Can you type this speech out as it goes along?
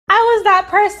that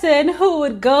person who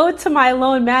would go to my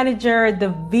loan manager, the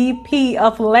VP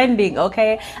of lending,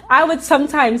 okay? I would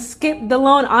sometimes skip the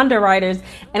loan underwriters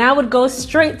and I would go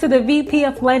straight to the VP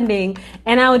of lending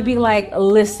and I would be like,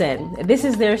 listen, this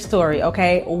is their story,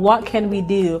 okay? What can we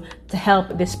do to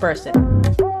help this person?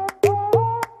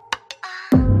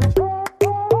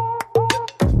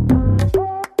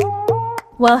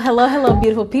 Well, hello,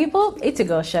 beautiful people. It's your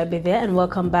girl, Shay Bivia, and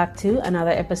welcome back to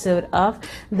another episode of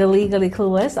the Legally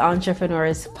Clueless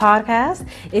Entrepreneurs Podcast.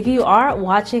 If you are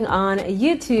watching on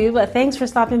YouTube, thanks for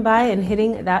stopping by and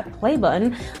hitting that play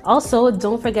button. Also,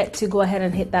 don't forget to go ahead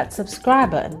and hit that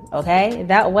subscribe button, okay?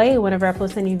 That way, whenever I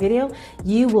post a new video,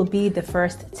 you will be the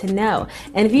first to know.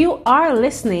 And if you are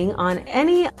listening on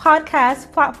any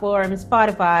podcast platform,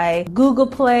 Spotify, Google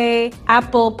Play,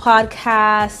 Apple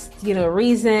Podcasts,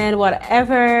 Reason,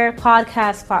 whatever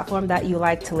podcast platform that you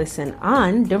like to listen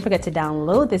on, don't forget to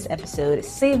download this episode,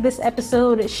 save this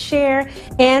episode, share,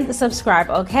 and subscribe,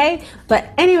 okay? But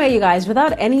anyway, you guys,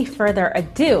 without any further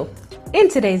ado, in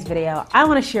today's video, I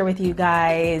want to share with you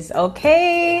guys,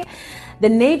 okay, the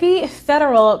Navy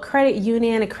Federal Credit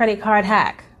Union credit card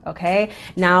hack. Okay,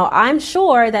 now I'm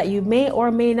sure that you may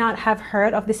or may not have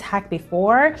heard of this hack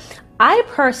before. I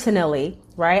personally,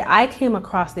 I came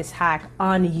across this hack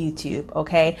on YouTube,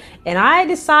 okay, and I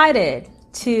decided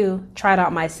to try it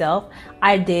out myself.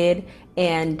 I did,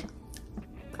 and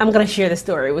I'm going to share the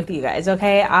story with you guys,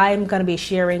 okay? I'm going to be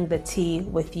sharing the tea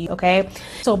with you, okay?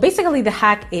 So basically the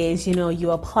hack is,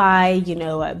 you apply,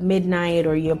 at midnight,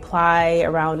 or you apply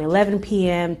around 11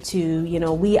 p.m. to,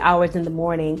 wee hours in the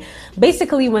morning.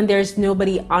 Basically when there's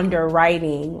nobody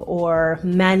underwriting or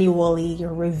manually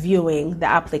reviewing the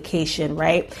application,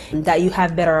 right? That you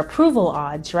have better approval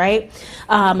odds, right?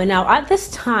 And now at this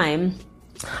time,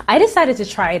 I decided to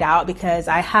try it out because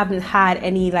I haven't had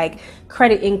any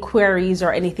credit inquiries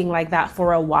or anything like that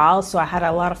for a while. So I had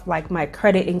a lot of my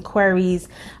credit inquiries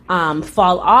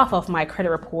fall off of my credit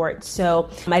report. So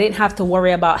I didn't have to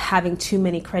worry about having too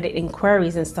many credit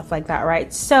inquiries and stuff like that,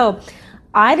 right? So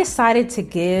I decided to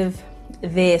give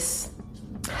this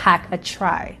hack a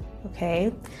try,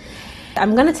 okay?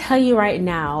 I'm gonna tell you right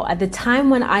now, at the time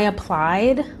when I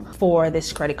applied for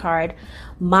this credit card,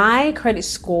 my credit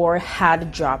score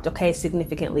had dropped, okay,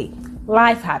 significantly.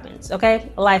 Life happens, okay?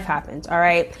 Life happens, all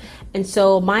right? And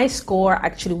so my score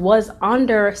actually was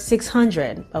under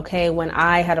 600, okay, when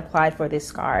I had applied for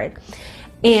this card.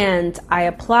 And I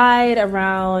applied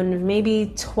around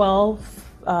maybe 12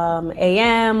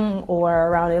 a.m. or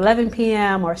around 11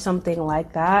 p.m. or something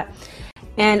like that.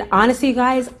 And honestly, you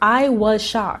guys, I was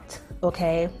shocked.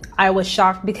 Okay, I was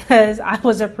shocked because I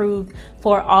was approved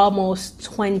for almost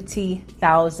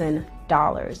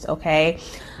 $20,000. Okay,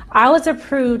 I was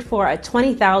approved for a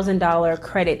 $20,000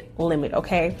 credit limit.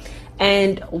 Okay,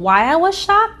 and why I was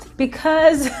shocked?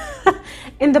 Because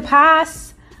in the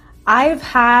past, I've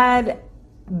had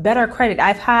better credit.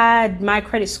 I've had my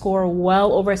credit score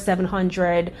well over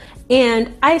 700,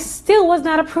 and I still was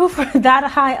not approved for that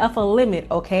high of a limit,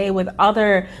 okay, with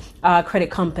other credit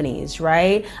companies,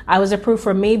 right? I was approved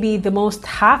for maybe the most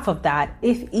half of that,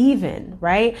 if even,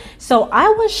 right? So I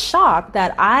was shocked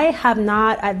that I have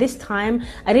not, at this time,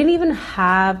 I didn't even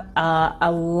have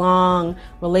a long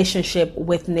relationship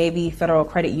with Navy Federal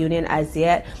Credit Union as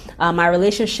yet. My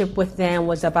relationship with them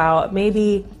was about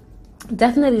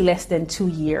definitely less than 2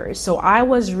 years. So I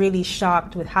was really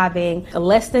shocked with having a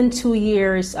less than 2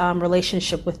 years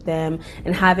relationship with them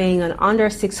and having an under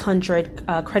 600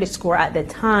 credit score at the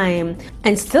time,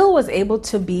 and still was able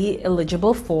to be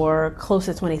eligible for close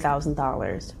to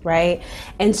 $20,000, right?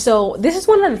 And so this is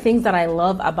one of the things that I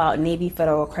love about Navy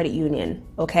Federal Credit Union,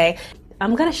 okay?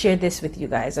 I'm gonna share this with you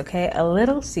guys, okay? A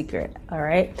little secret, all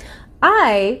right?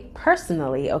 I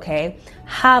personally, okay,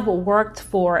 have worked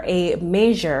for a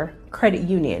major credit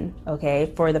union, okay,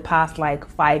 for the past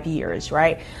 5 years,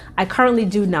 right? I currently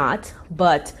do not,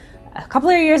 but a couple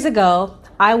of years ago,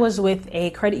 I was with a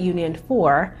credit union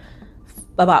for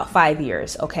about 5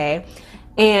 years, okay?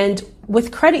 And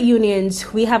with credit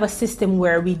unions, we have a system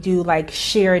where we do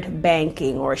shared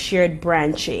banking or shared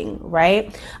branching,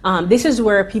 right? This is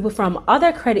where people from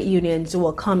other credit unions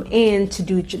will come in to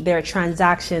do their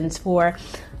transactions for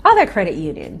other credit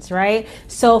unions, right?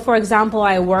 So for example,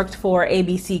 I worked for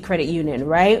ABC Credit Union,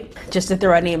 right? Just to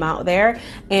throw a name out there.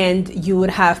 And you would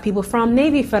have people from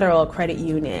Navy Federal Credit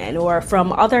Union or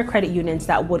from other credit unions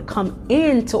that would come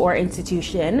into our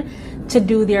institution to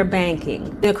do their banking.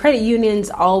 The credit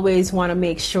unions always want to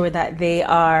make sure that they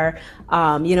are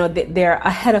they're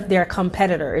ahead of their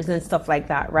competitors and stuff like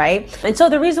that, right? And so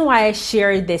the reason why I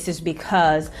shared this is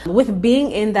because with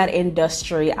being in that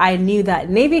industry, I knew that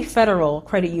Navy Federal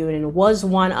Credit Union was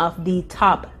one of the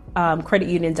top credit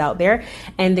unions out there.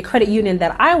 And the credit union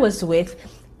that I was with,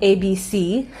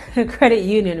 ABC Credit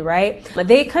Union, right? But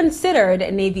they considered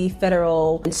Navy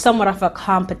Federal somewhat of a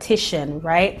competition,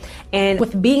 right? And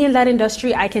with being in that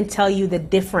industry, I can tell you the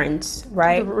difference,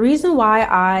 right? The reason why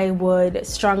I would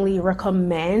strongly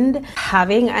recommend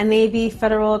having a Navy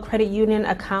Federal Credit Union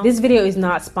account. This video is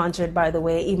not sponsored, by the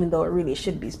way, even though it really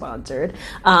should be sponsored,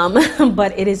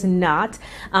 but it is not.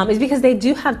 It's because they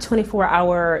do have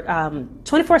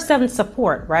 24/7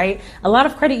 support, right? A lot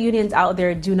of credit unions out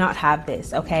there do not have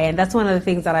this, okay? And that's one of the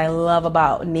things that I love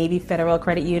about Navy Federal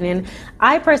Credit Union.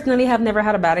 I personally have never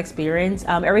had a bad experience.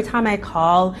 Every time I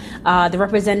call, the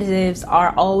representatives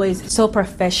are always so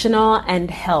professional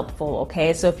and helpful,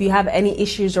 okay? So if you have any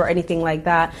issues or anything like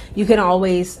that, you can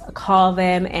always call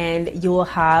them and you will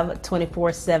have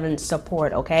 24/7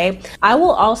 support, okay? I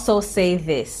will also say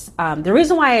this. The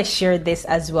reason why I shared this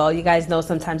as well, you guys know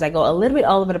sometimes I go a little bit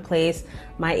all over the place,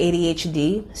 my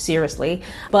ADHD, seriously.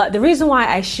 But the reason why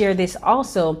I share this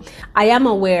also, I am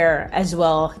aware as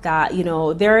well that, you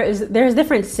know, there's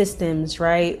different systems,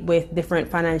 right, with different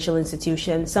financial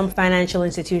institutions. Some financial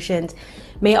institutions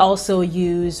may also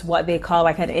use what they call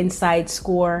like an inside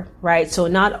score, right? So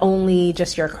not only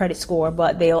just your credit score,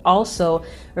 but they'll also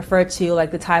refer to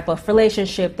like the type of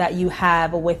relationship that you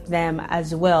have with them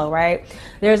as well, right?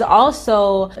 There's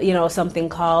also, you know, something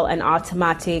called an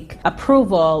automatic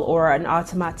approval or an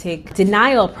automatic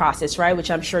denial process, right? Which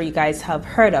I'm sure you guys have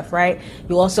heard of, right?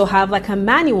 You also have like a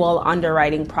manual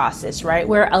underwriting process, right?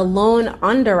 Where a loan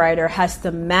underwriter has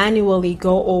to manually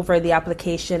go over the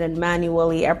application and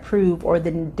manually approve or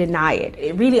deny it.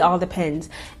 It really all depends.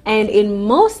 And in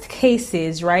most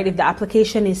cases, right, if the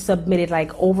application is submitted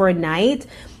like overnight,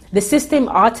 the system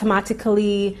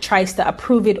automatically tries to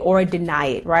approve it or deny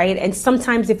it, right? And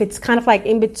sometimes if it's kind of like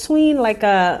in between, like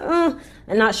I'm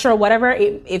not sure, whatever,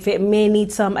 if it may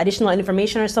need some additional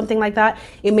information or something like that,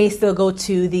 it may still go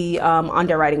to the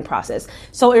underwriting process.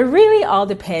 So it really all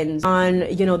depends on,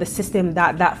 you know, the system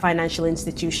that that financial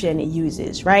institution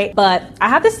uses, right? But I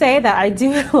have to say that I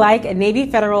do like a Navy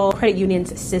Federal Credit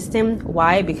Union's system.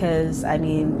 Why? Because, I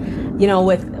mean, you know,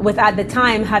 with at the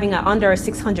time having an under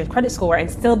 600 credit score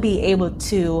and still be able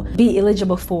to be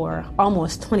eligible for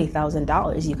almost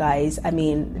 $20,000, you guys, I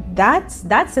mean, that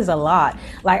says a lot.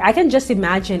 Like, I can just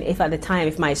imagine if at the time,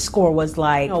 if my score was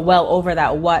like, you know, well over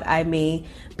that, what I may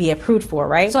be approved for,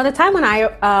 right? So at the time when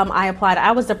I applied,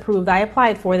 I was approved. I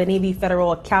applied for the Navy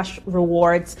Federal Cash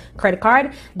Rewards credit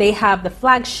card. They have the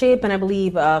flagship and I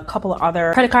believe a couple of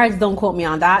other credit cards. Don't quote me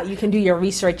on that. You can do your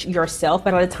research yourself.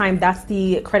 But at the time, that's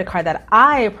the credit card that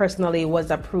I personally was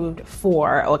approved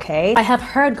for, okay? I have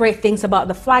heard great things about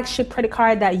the flagship credit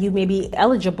card, that you may be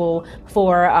eligible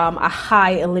for a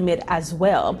high limit as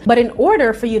well. But in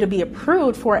order for you to be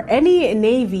approved for any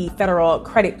Navy Federal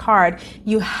credit card,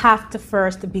 you have to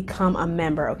first become a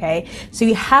member, okay? So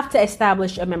you have to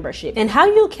establish a membership. And how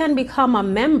you can become a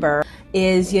member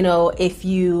is, you know, if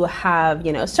you have,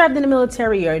 you know, served in the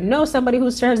military or know somebody who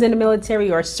serves in the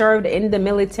military or served in the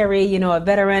military, you know, a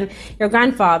veteran, your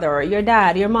grandfather or your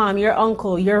dad, your mom, your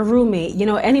uncle, your roommate, you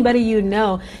know, anybody you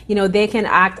know, they can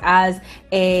act as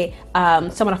a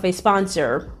somewhat of a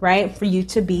sponsor, right, for you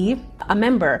to be a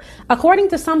member. According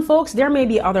to some folks, there may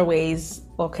be other ways,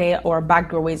 okay, or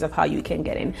backdoor ways of how you can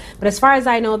get in. But as far as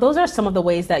I know, those are some of the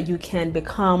ways that you can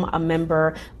become a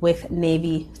member with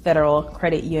Navy Federal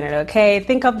Credit Union, okay?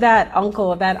 Think of that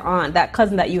uncle, that aunt, that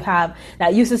cousin that you have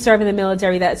that used to serve in the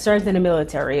military, that serves in the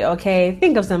military, okay?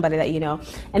 Think of somebody that you know.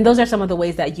 And those are some of the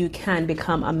ways that you can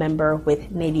become a member with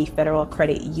Navy Federal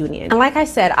Credit Union. And like I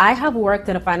said, I have worked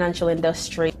in the financial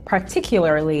industry,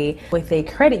 particularly with a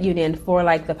credit union for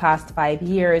like the past 5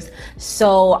 years.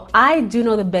 So I do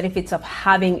know the benefits of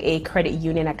having a credit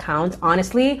union account.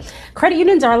 Honestly, credit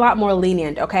unions are a lot more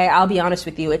lenient, okay? I'll be honest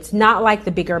with you. It's not like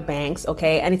the bigger banks,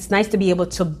 okay? And it's nice to be able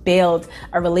to build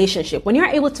a relationship. When you're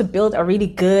able to build a really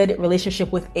good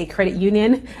relationship with a credit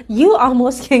union, you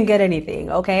almost can get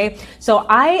anything, okay? So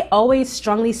I always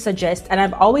strongly suggest, and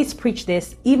I've always preached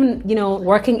this, even, you know,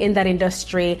 working in that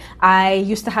industry, I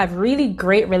used to have really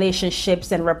great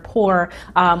relationships and rapport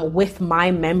with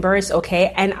my members,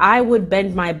 okay? And I would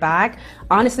bend my back.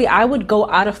 Honestly, I would go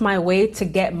out of my way to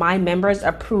get my members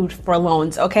approved for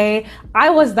loans, okay? I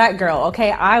was that girl,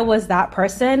 okay? I was that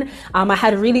person. I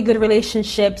had really good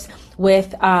relationships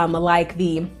with like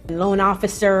the loan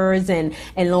officers and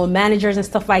loan managers and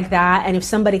stuff like that. And if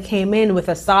somebody came in with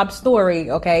a sob story,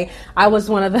 okay, I was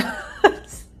one of the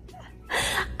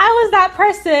was that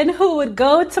person who would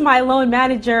go to my loan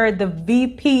manager, the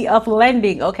VP of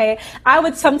lending, okay? I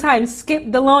would sometimes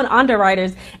skip the loan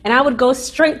underwriters and I would go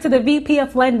straight to the VP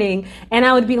of lending and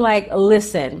I would be like,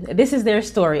 listen, this is their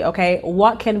story, okay?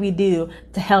 What can we do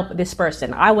to help this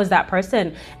person? I was that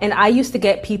person. And I used to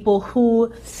get people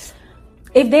who,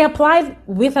 if they applied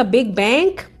with a big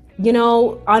bank, you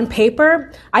know, on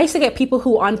paper, I used to get people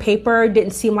who on paper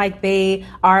didn't seem like they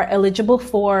are eligible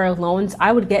for loans.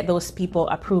 I would get those people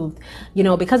approved, you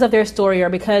know, because of their story or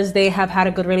because they have had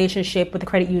a good relationship with the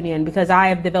credit union, because I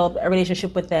have developed a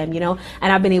relationship with them, you know,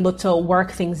 and I've been able to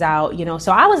work things out, you know.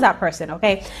 So I was that person,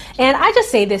 okay? And I just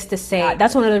say this to say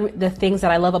that's one of the things that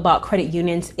I love about credit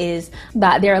unions is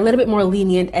that they're a little bit more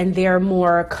lenient and they're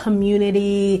more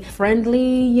community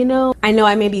friendly, you know. I know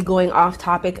I may be going off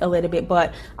topic a little bit,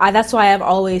 but that's why I've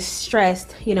always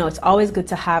stressed, you know, it's always good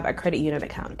to have a credit union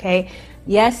account, okay?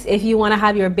 Yes, if you want to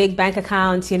have your big bank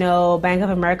accounts, you know, Bank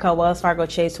of America, Wells Fargo,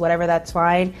 Chase, whatever, that's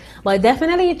fine. But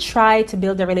definitely try to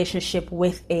build a relationship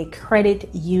with a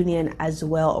credit union as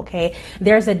well, okay?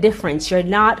 There's a difference. You're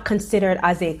not considered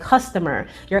as a customer.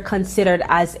 You're considered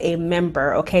as a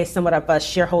member, okay? Somewhat of a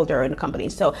shareholder in the company.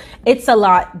 So it's a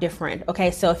lot different, okay?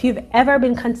 So if you've ever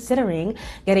been considering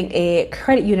getting a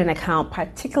credit union account,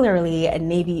 particularly a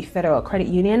Navy Federal Credit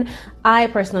Union, I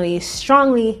personally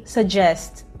strongly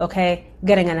suggest, okay,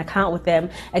 getting an account with them.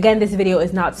 Again, this video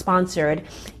is not sponsored,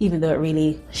 even though it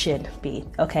really should be,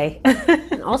 okay?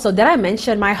 And also, did I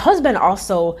mention my husband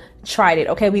also tried it,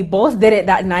 okay? We both did it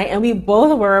that night and we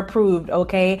both were approved,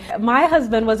 okay? My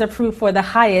husband was approved for the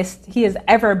highest he has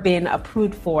ever been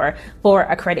approved for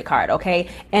a credit card, okay?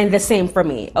 And the same for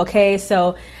me, okay?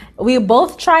 So we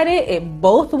both tried it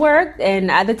both worked,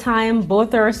 and at the time,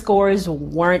 both our scores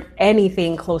weren't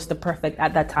anything close to perfect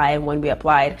at that time when we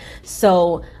applied.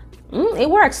 So it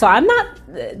works. So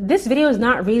this video is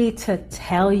not really to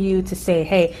tell you to say,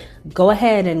 hey, go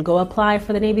ahead and go apply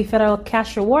for the Navy Federal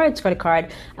Cash Rewards credit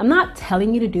card. I'm not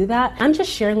telling you to do that. I'm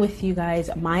just sharing with you guys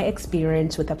my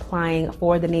experience with applying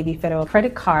for the Navy Federal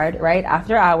credit card, right,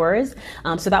 after hours.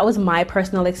 So that was my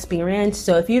personal experience.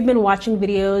 So if you've been watching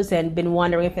videos and been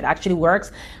wondering if it actually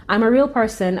works, I'm a real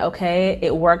person, okay?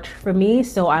 It worked for me,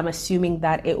 so I'm assuming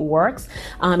that it works.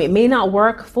 It may not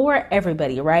work for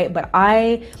everybody, right? But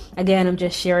again, I'm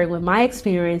just sharing with my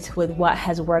experience with what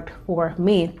has worked for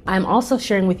me. I'm also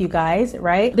sharing with you guys,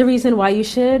 right, the reason why you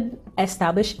should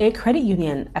establish a credit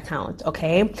union account,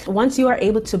 okay? Once you are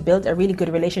able to build a really good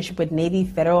relationship with Navy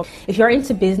Federal, if you're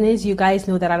into business, you guys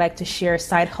know that I like to share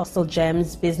side hustle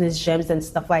gems, business gems, and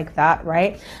stuff like that,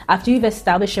 right? After you've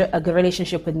established a good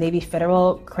relationship with Navy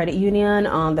Federal Credit Union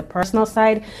on the personal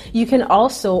side, you can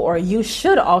also, or you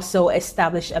should also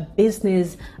establish a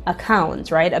business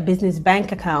account, right? A business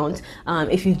bank account,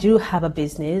 if you do have a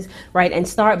business, right? And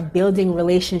start building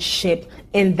relationship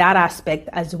in that aspect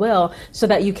as well, so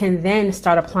that you can then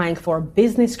start applying for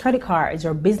business credit cards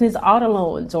or business auto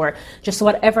loans or just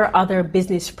whatever other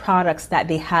business products that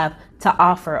they have to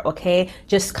offer, okay?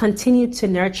 Just continue to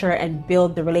nurture and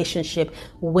build the relationship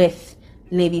with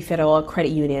Navy Federal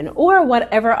Credit Union or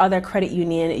whatever other credit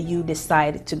union you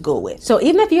decide to go with. So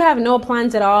even if you have no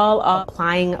plans at all of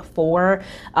applying for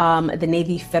the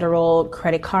Navy Federal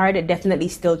credit card, definitely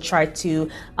still try to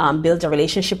build a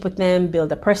relationship with them,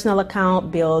 build a personal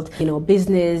account, build, you know,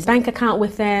 business bank account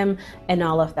with them and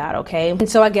all of that, okay? And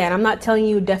so again, I'm not telling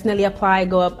you definitely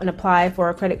go up and apply for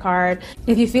a credit card.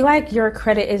 If you feel like your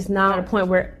credit is not at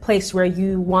a place where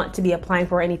you want to be applying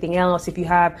for anything else, if you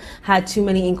have had too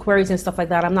many inquiries and stuff like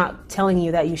that, I'm not telling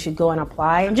you that you should go and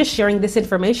apply. I'm just sharing this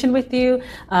information with you.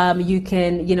 You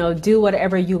can, you know, do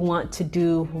whatever you want to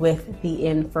do with the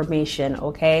information,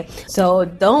 okay? So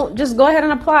don't just go ahead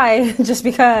and apply just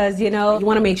because, you know, you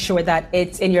want to make sure that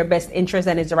it's in your best interest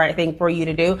and it's the right thing for you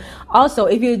to do. Also,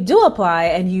 if you do apply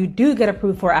and you do get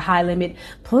approved for a high limit,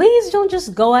 please don't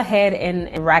just go ahead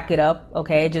and rack it up,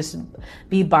 okay? Just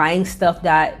be buying stuff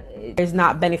that is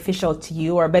not beneficial to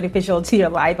you or beneficial to your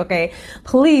life, okay?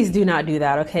 Please do not do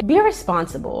that, okay? Be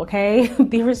responsible, okay?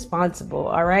 Be responsible,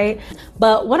 all right?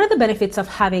 But one of the benefits of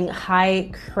having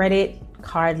high credit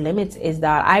card limits is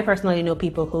that I personally know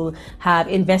people who have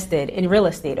invested in real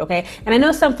estate, okay? And I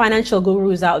know some financial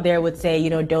gurus out there would say, you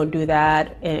know, don't do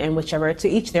that and whichever, to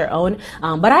each their own.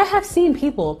 But I have seen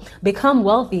people become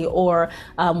wealthy or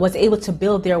was able to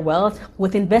build their wealth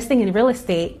with investing in real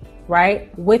estate,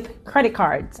 right? With credit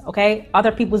cards, okay?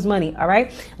 Other people's money, all right?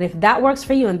 And if that works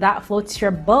for you and that floats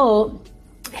your boat,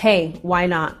 hey, why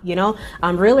not?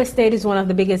 Real estate is one of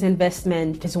the biggest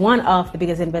investment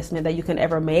that you can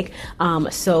ever make.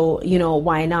 So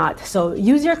why not? So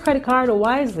use your credit card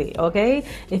wisely. Okay.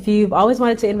 If you've always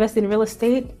wanted to invest in real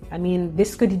estate,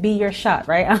 this could be your shot,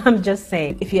 right? I'm just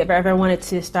saying, if you ever wanted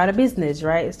to start a business,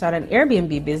 right? Start an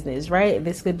Airbnb business, right?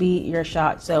 This could be your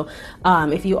shot. So,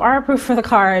 if you are approved for the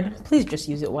card, please just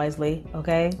use it wisely.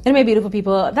 Okay. And my beautiful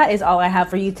people, that is all I have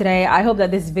for you today. I hope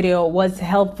that this video was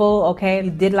helpful. Okay. If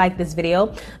you did like this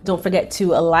video, don't forget to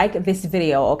like this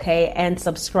video. Okay. And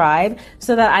subscribe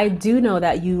so that I do know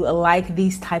that you like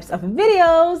these types of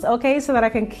videos. Okay. So that I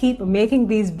can keep making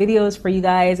these videos for you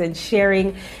guys and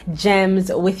sharing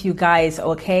gems with you guys.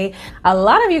 Okay. A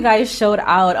lot of you guys showed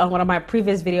out on one of my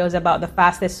previous videos about the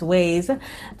fastest ways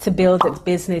to build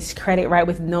business credit, right,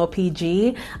 with no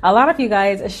PG. A lot of you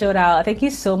guys showed out. Thank you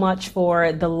so much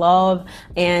for the love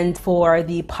and for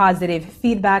the positive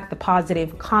feedback, the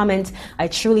positive comment. I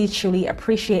truly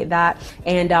appreciate that.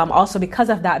 And also because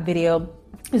of that video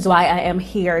is why I am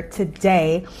here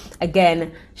today,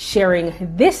 again,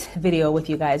 sharing this video with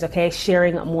you guys, okay?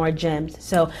 Sharing more gems.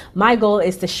 So my goal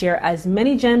is to share as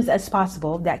many gems as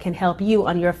possible that can help you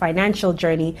on your financial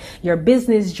journey, your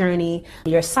business journey,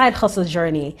 your side hustle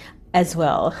journey as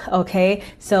well. Okay.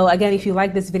 So again, if you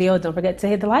like this video, don't forget to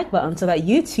hit the like button so that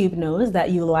YouTube knows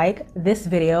that you like this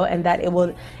video and that it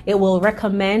will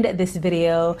recommend this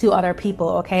video to other people.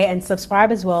 Okay. And subscribe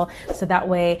as well. So that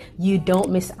way you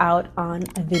don't miss out on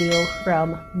a video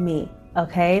from me.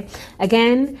 Okay.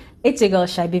 Again, it's your girl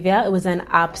Shy Bivia. It was an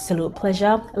absolute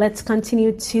pleasure. Let's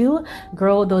continue to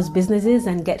grow those businesses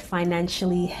and get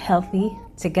financially healthy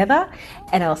together.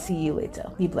 And I'll see you later.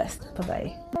 Be blessed.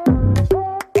 Bye-bye.